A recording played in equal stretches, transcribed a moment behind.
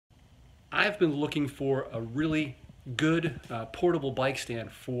I've been looking for a really good portable bike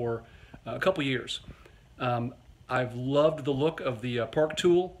stand for a couple years. I've loved the look of the Park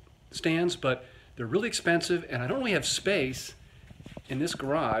Tool stands, but they're really expensive, and I don't really have space in this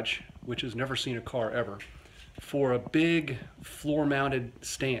garage, which has never seen a car ever, for a big floor-mounted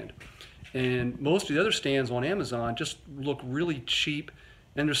stand. And most of the other stands on Amazon just look really cheap,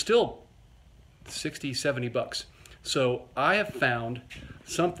 and they're still 60, 70 bucks. So I have found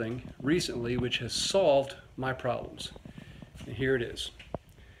something recently which has solved my problems. And here it is.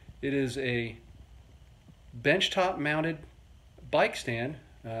 It is a benchtop mounted bike stand,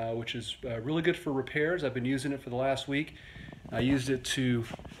 which is really good for repairs. I've been using it for the last week. I used it to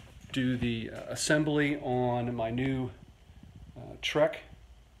do the assembly on my new Trek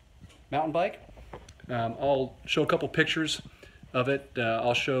mountain bike. I'll show a couple pictures of it.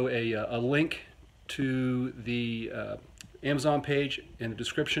 I'll show a link to the Amazon page in the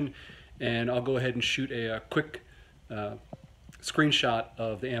description, and I'll go ahead and shoot a quick screenshot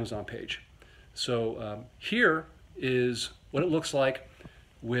of the Amazon page. So here is what it looks like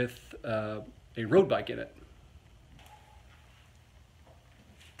with a road bike in it.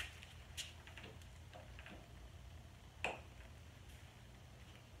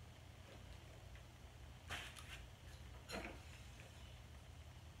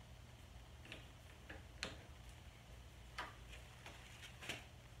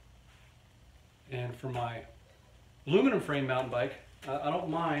 And for my aluminum frame mountain bike, I don't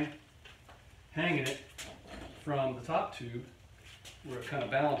mind hanging it from the top tube where it kind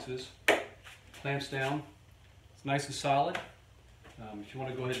of balances, clamps down. It's nice and solid. If you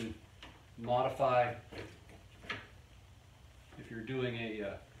want to go ahead and modify, if you're doing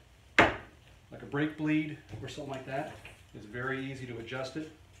like a brake bleed or something like that, it's very easy to adjust it.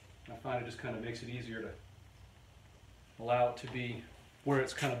 I find it just kind of makes it easier to allow it to be where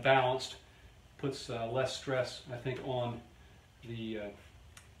it's kind of balanced. Puts less stress, I think, on the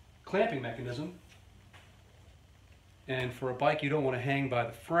clamping mechanism. And for a bike you don't want to hang by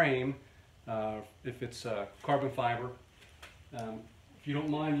the frame, if it's carbon fiber. If you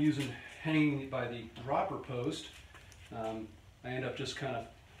don't mind hanging by the dropper post, I end up just kind of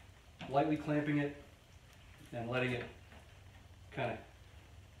lightly clamping it and letting it kind of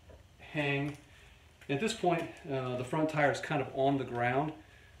hang. At this point, the front tire is kind of on the ground.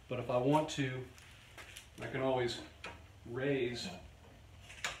 But if I want to, I can always raise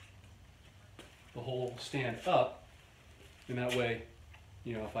the whole stand up, and that way,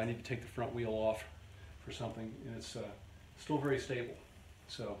 you know, if I need to take the front wheel off for something, and it's still very stable.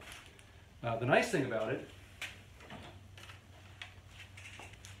 So the nice thing about it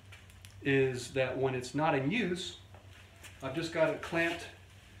is that when it's not in use, I've just got it clamped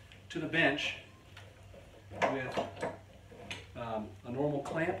to the bench with a normal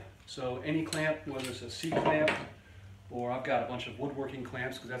clamp. So any clamp, whether it's a C-clamp or I've got a bunch of woodworking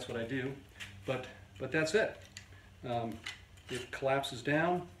clamps because that's what I do, but that's it. It collapses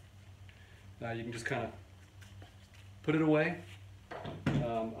down. You can just kind of put it away.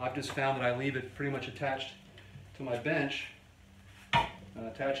 I've just found that I leave it pretty much attached to my bench.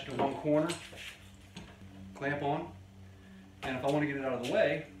 Attach it to one corner, clamp on, and if I want to get it out of the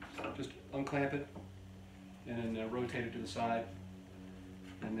way, just unclamp it and then rotate it to the side,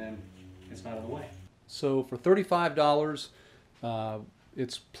 and then it's not in the way. So for $35,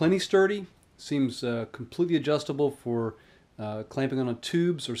 it's plenty sturdy. Seems completely adjustable for clamping on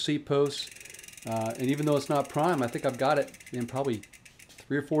tubes or seat posts. And even though it's not prime, I think I've got it in probably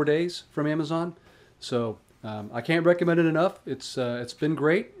 3 or 4 days from Amazon. So I can't recommend it enough. It's been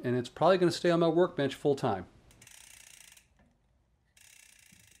great, and it's probably going to stay on my workbench full time.